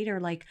asking a reader,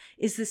 like,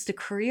 is this the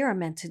career I'm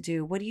meant to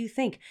do? What do you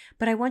think?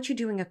 But I want you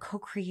doing a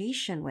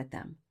co-creation with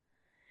them.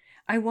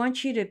 I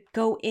want you to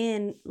go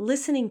in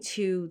listening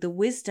to the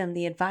wisdom,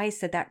 the advice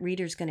that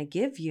reader's going to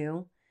give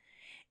you,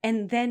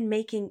 and then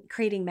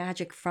creating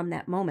magic from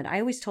that moment. I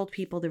always told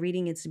people the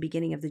reading is the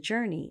beginning of the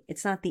journey.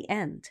 It's not the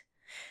end.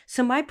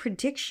 So my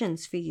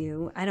predictions for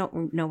you, I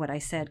don't know what I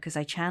said because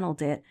I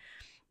channeled it.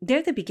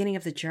 They're the beginning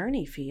of the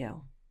journey for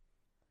you.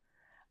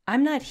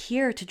 I'm not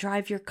here to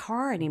drive your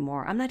car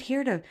anymore. I'm not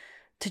here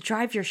to to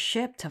drive your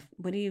ship, to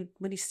what do you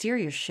steer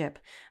your ship.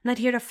 I'm not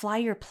here to fly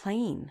your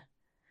plane.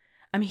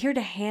 I'm here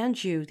to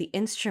hand you the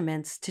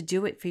instruments to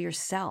do it for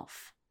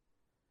yourself.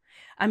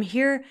 I'm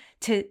here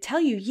to tell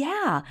you,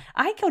 yeah,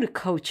 I go to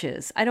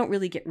coaches. I don't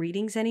really get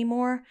readings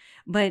anymore,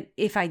 but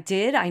if I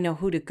did, I know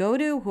who to go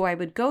to, who I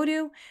would go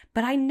to,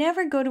 but I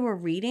never go to a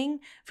reading.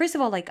 First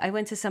of all, like I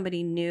went to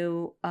somebody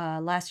new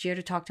last year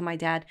to talk to my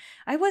dad.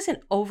 I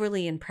wasn't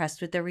overly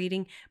impressed with the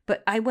reading,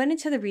 but I went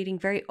into the reading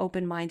very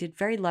open-minded,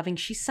 very loving.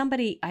 She's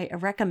somebody I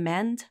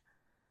recommend.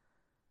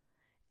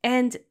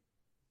 And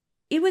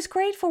it was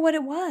great for what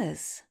it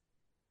was.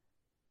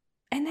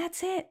 And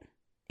that's it.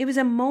 It was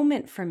a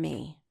moment for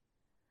me.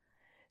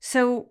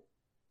 So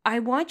I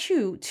want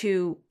you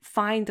to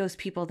find those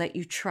people that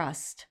you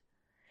trust,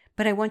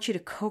 but I want you to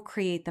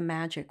co-create the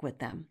magic with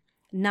them.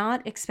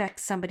 Not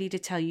expect somebody to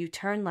tell you,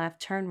 turn left,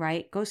 turn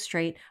right, go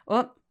straight.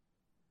 Oh,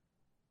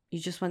 you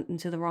just went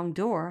into the wrong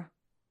door.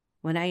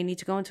 Well, now you need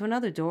to go into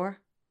another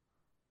door.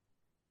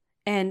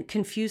 And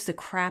confuse the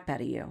crap out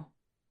of you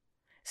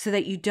so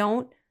that you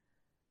don't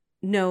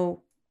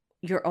know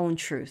your own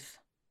truth.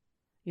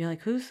 You're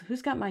like,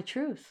 who's got my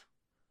truth?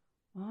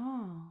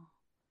 Oh.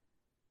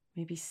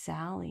 Maybe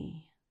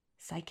Sally,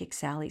 Psychic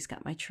Sally's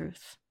got my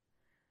truth.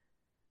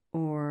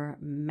 Or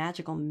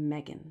Magical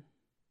Megan.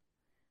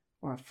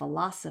 Or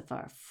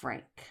Philosopher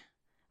Frank.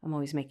 I'm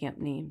always making up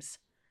names.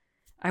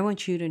 I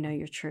want you to know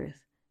your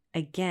truth.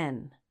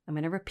 Again, I'm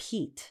going to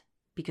repeat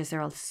because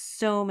there are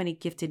so many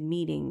gifted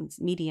mediums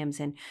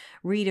and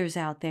readers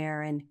out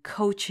there and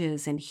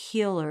coaches and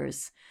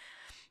healers.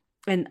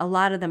 And a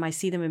lot of them, I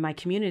see them in my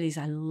communities.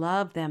 I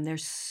love them. They're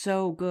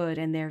so good.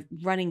 And they're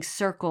running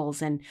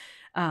circles and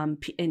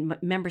in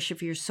Membership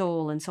for Your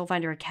Soul and Soul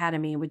Finder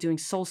Academy. And we're doing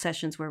soul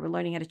sessions where we're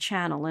learning how to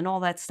channel and all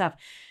that stuff.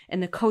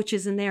 And the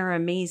coaches in there are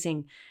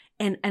amazing.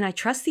 And I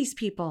trust these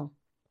people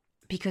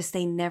because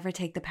they never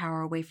take the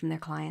power away from their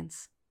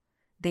clients.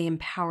 They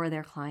empower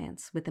their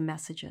clients with the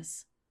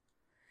messages.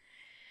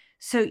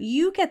 So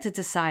you get to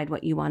decide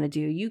what you want to do.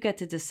 You get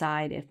to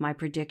decide if my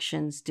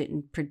predictions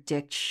didn't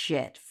predict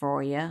shit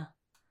for you.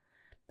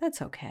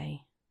 That's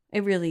okay.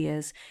 It really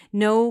is.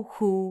 Know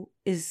who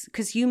is,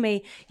 because you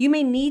may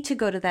need to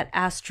go to that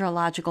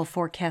astrological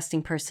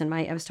forecasting person.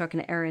 I was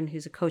talking to Erin,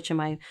 who's a coach in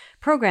my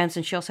programs,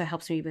 and she also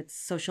helps me with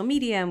social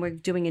media, and we're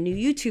doing a new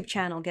YouTube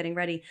channel, getting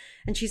ready.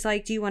 And she's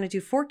like, do you want to do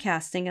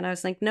forecasting? And I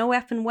was like, no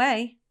effing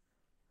way.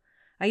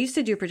 I used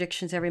to do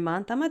predictions every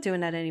month. I'm not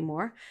doing that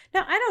anymore.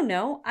 Now, I don't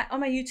know.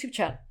 On my YouTube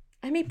channel,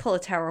 I may pull a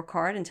tarot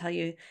card and tell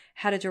you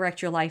how to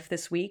direct your life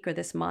this week or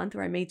this month,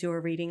 or I may do a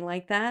reading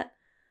like that.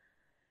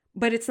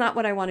 But it's not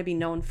what I want to be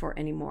known for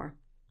anymore.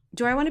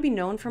 Do I want to be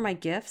known for my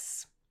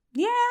gifts?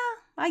 Yeah,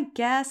 I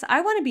guess. I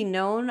want to be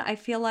known, I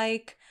feel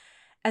like,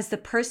 as the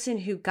person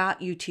who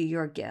got you to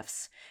your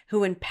gifts,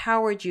 who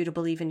empowered you to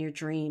believe in your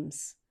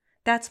dreams.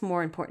 That's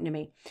more important to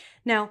me.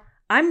 Now,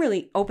 I'm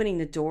really opening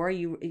the door.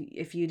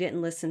 If you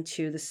didn't listen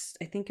to this,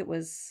 I think it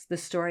was the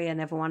story I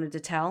never wanted to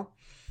tell.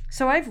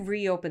 So I've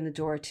reopened the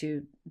door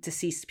to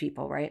deceased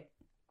people, right?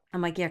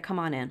 I'm like, yeah, come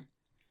on in.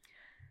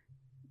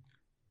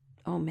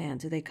 Oh man,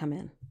 do they come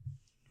in?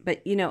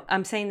 But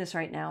I'm saying this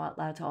right now out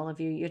loud to all of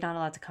you. You're not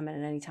allowed to come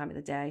in at any time of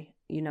the day.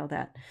 You know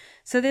that.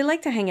 So they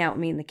like to hang out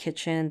with me in the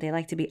kitchen. They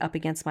like to be up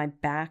against my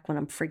back when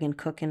I'm friggin'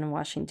 cooking and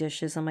washing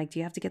dishes. I'm like, do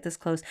you have to get this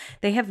close?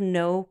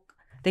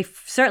 They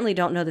certainly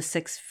don't know the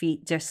 6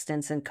 feet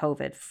distance in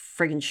COVID,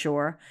 friggin'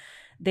 sure.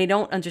 They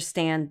don't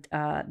understand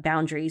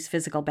boundaries,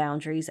 physical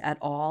boundaries at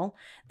all.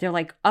 They're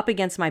like up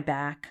against my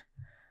back.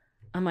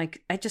 I'm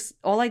like,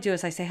 all I do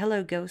is I say,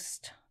 hello,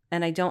 ghost.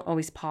 And I don't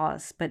always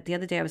pause. But the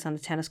other day I was on the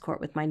tennis court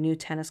with my new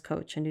tennis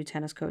coach.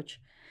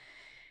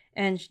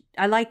 And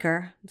I like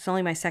her. It's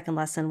only my second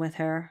lesson with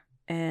her.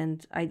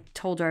 And I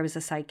told her I was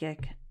a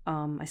psychic.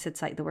 I said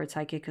the word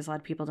psychic because a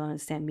lot of people don't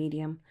understand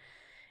medium.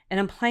 And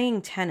I'm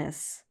playing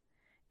tennis.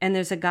 And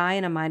there's a guy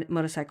in a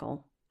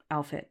motorcycle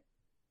outfit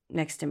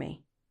next to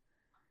me.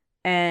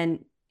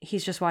 And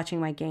he's just watching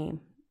my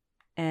game.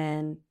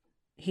 And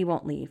he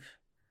won't leave.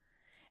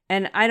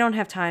 And I don't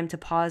have time to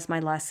pause my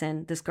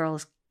lesson. This girl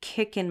is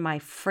kicking my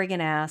friggin'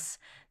 ass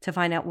to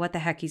find out what the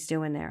heck he's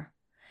doing there.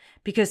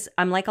 Because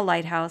I'm like a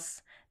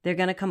lighthouse. They're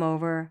going to come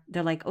over.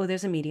 They're like, oh,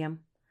 there's a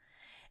medium.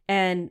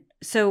 And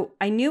so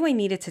I knew I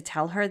needed to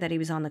tell her that he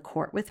was on the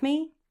court with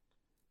me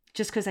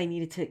just because I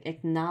needed to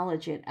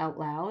acknowledge it out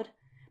loud.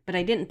 But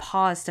I didn't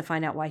pause to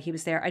find out why he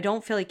was there. I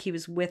don't feel like he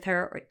was with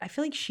her. Or I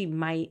feel like she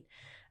might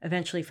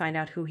eventually find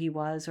out who he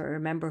was or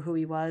remember who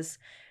he was.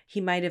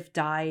 He might have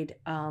died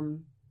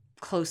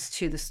close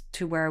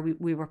to where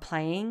we were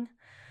playing.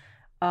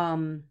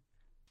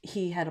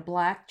 He had a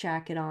black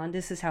jacket on.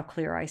 This is how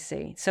clear I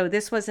see. So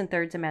this wasn't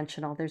third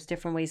dimensional. There's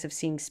different ways of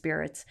seeing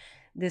spirits.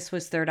 This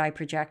was third eye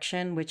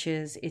projection, which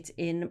is it's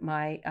in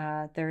my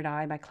third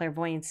eye, my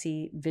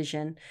clairvoyancy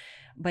vision.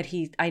 But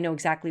I know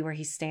exactly where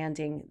he's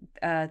standing.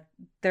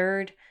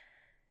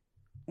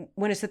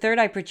 When it's a third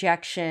eye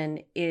projection,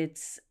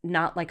 it's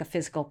not like a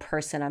physical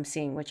person I'm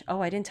seeing,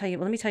 I didn't tell you.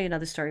 Let me tell you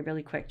another story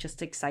really quick, just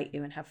to excite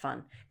you and have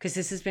fun. Because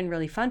this has been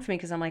really fun for me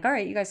because I'm like, all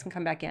right, you guys can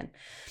come back in.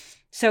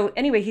 So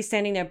anyway, he's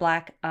standing there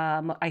black.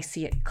 I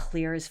see it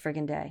clear as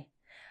friggin' day.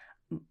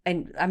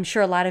 And I'm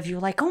sure a lot of you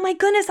are like, oh my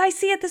goodness, I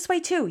see it this way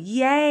too.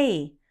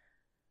 Yay.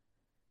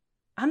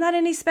 I'm not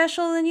any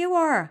special than you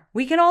are.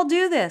 We can all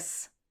do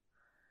this.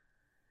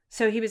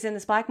 So he was in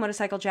this black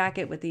motorcycle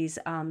jacket with these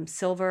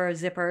silver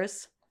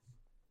zippers,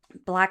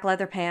 black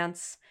leather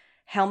pants,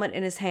 helmet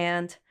in his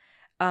hand.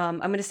 I'm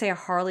going to say a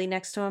Harley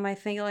next to him. I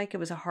feel like it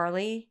was a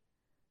Harley.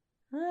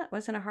 It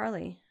wasn't a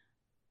Harley.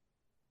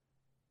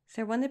 Is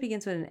there one that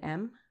begins with an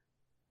M?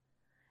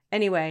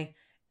 Anyway,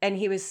 and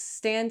he was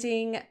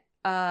standing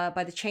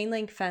by the chain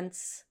link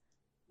fence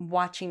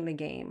watching the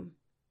game.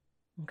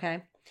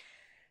 Okay.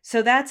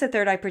 So that's a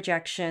third eye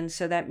projection.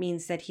 So that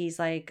means that he's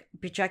like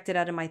projected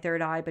out of my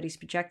third eye, but he's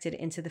projected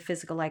into the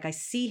physical. Like I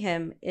see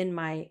him in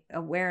my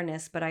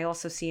awareness, but I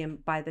also see him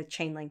by the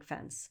chain link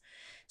fence.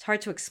 It's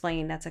hard to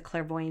explain. That's a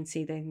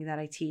clairvoyancy thing that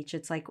I teach.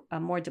 It's like a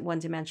more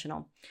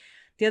one-dimensional.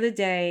 The other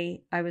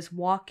day, I was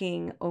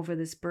walking over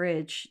this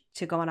bridge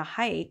to go on a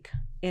hike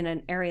in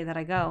an area that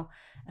I go.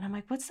 And I'm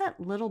like, what's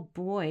that little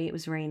boy? It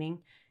was raining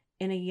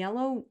in a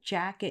yellow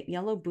jacket,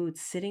 yellow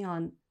boots, sitting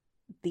on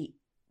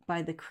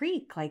by the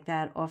creek like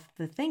that off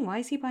the thing. Why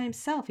is he by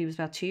himself? He was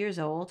about 2 years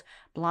old,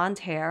 blonde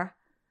hair.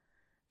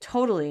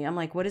 Totally. I'm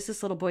like, what is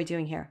this little boy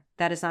doing here?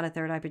 That is not a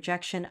third eye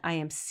projection. I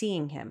am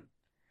seeing him.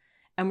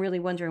 I'm really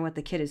wondering what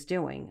the kid is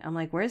doing. I'm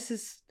like, where's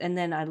his? And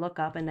then I look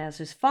up and there's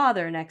his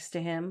father next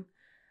to him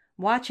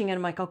watching it.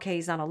 I'm like, okay,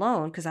 he's not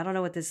alone because I don't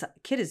know what this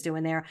kid is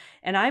doing there.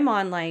 And I'm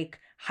on like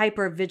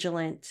hyper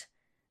vigilant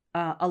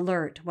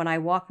alert when I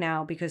walk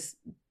now because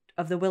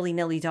of the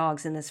willy-nilly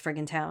dogs in this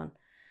friggin' town.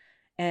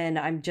 And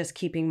I'm just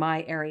keeping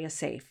my area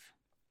safe.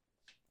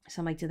 So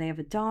I'm like, do they have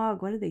a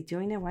dog? What are they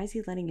doing there? Why is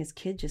he letting his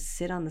kid just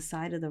sit on the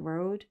side of the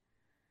road?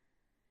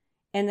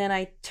 And then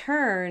I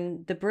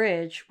turn the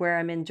bridge where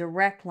I'm in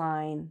direct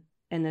line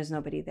and there's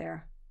nobody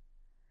there.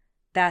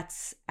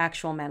 That's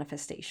actual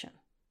manifestation.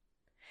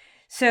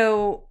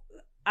 So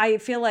I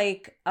feel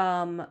like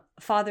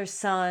father,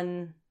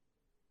 son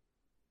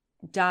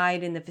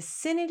died in the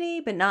vicinity,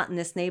 but not in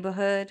this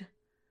neighborhood.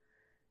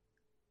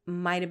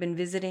 Might have been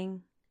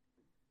visiting.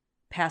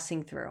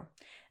 Passing through.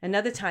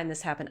 Another time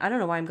this happened. I don't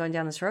know why I'm going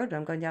down this road, but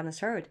I'm going down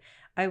this road.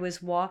 I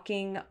was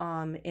walking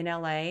in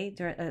LA,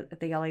 at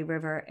the LA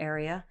River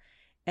area,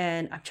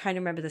 and I'm trying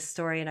to remember the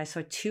story. And I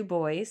saw two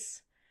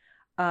boys,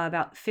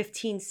 about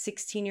 15,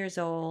 16 years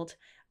old.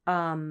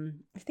 I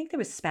think they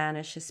were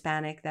Spanish,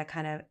 Hispanic, that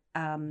kind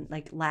of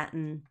like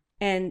Latin.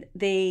 And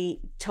they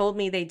told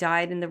me they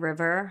died in the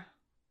river,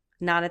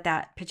 not at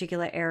that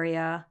particular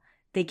area.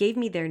 They gave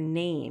me their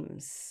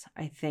names,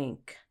 I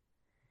think,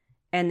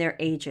 and their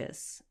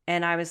ages.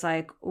 And I was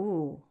like,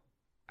 ooh,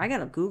 I got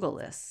to Google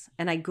this.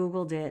 And I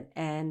Googled it.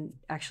 And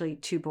actually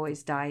 2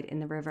 boys died in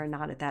the river,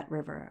 not at that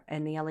river.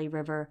 And the LA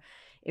River,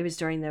 it was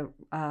during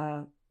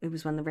it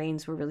was when the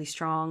rains were really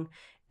strong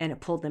and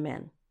it pulled them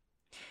in.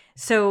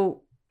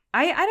 So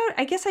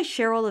I guess I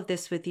share all of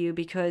this with you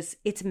because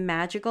it's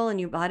magical. And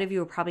a lot of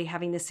you are probably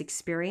having this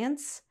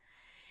experience.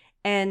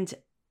 And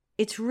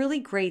it's really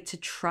great to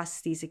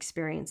trust these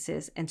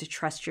experiences and to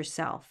trust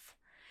yourself.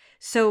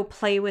 So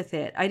play with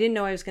it. I didn't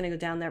know I was going to go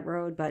down that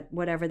road, but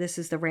whatever. This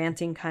is the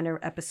ranting kind of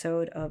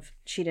episode of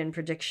She Didn't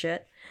Predict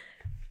Shit.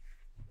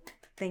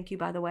 Thank you,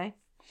 by the way.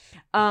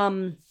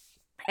 And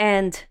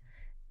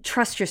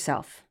trust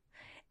yourself.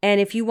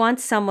 And if you want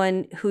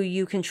someone who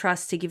you can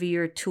trust to give you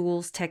your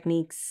tools,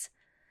 techniques,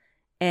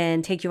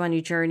 and take you on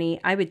your journey,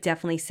 I would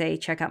definitely say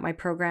check out my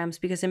programs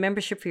because in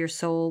Membership for Your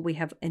Soul, we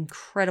have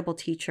incredible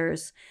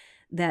teachers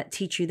that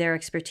teach you their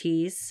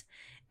expertise.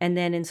 And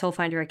then in Soul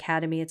Finder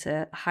Academy, it's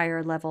a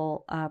higher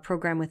level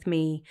program with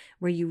me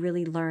where you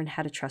really learn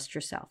how to trust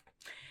yourself.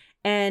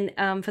 And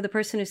for the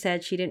person who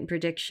said she didn't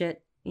predict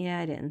shit, yeah,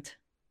 I didn't.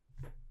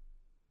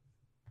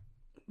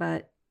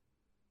 But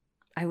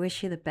I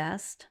wish you the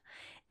best.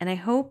 And I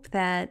hope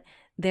that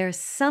there's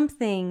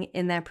something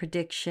in that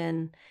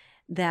prediction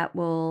that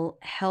will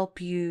help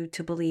you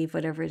to believe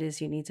whatever it is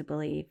you need to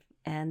believe.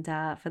 And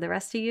for the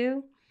rest of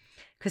you,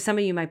 because some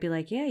of you might be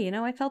like,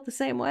 yeah, I felt the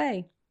same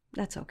way.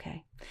 That's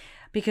okay.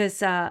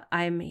 Because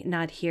I'm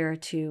not here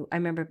to, I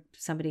remember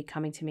somebody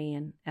coming to me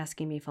and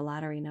asking me for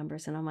lottery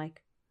numbers. And I'm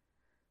like,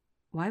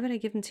 why would I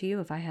give them to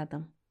you if I had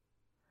them?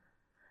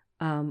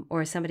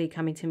 Or somebody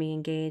coming to me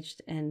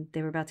engaged and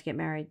they were about to get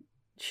married.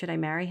 Should I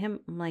marry him?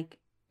 I'm like,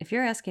 if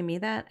you're asking me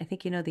that, I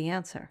think you know the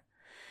answer.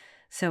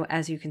 So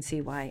as you can see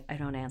why I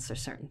don't answer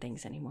certain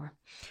things anymore.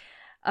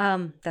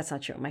 That's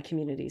not true. My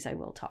communities, I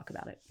will talk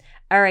about it.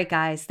 All right,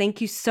 guys,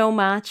 thank you so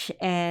much.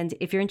 And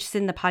if you're interested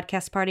in the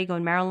podcast party, go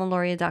to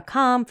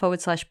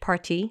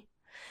MarilynLauria.com/party.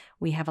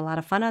 We have a lot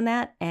of fun on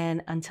that.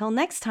 And until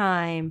next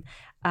time,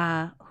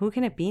 who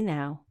can it be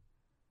now?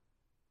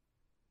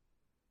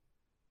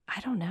 I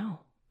don't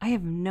know. I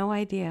have no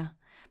idea,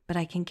 but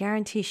I can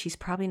guarantee she's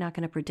probably not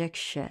going to predict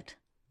shit.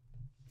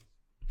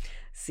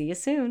 See you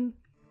soon.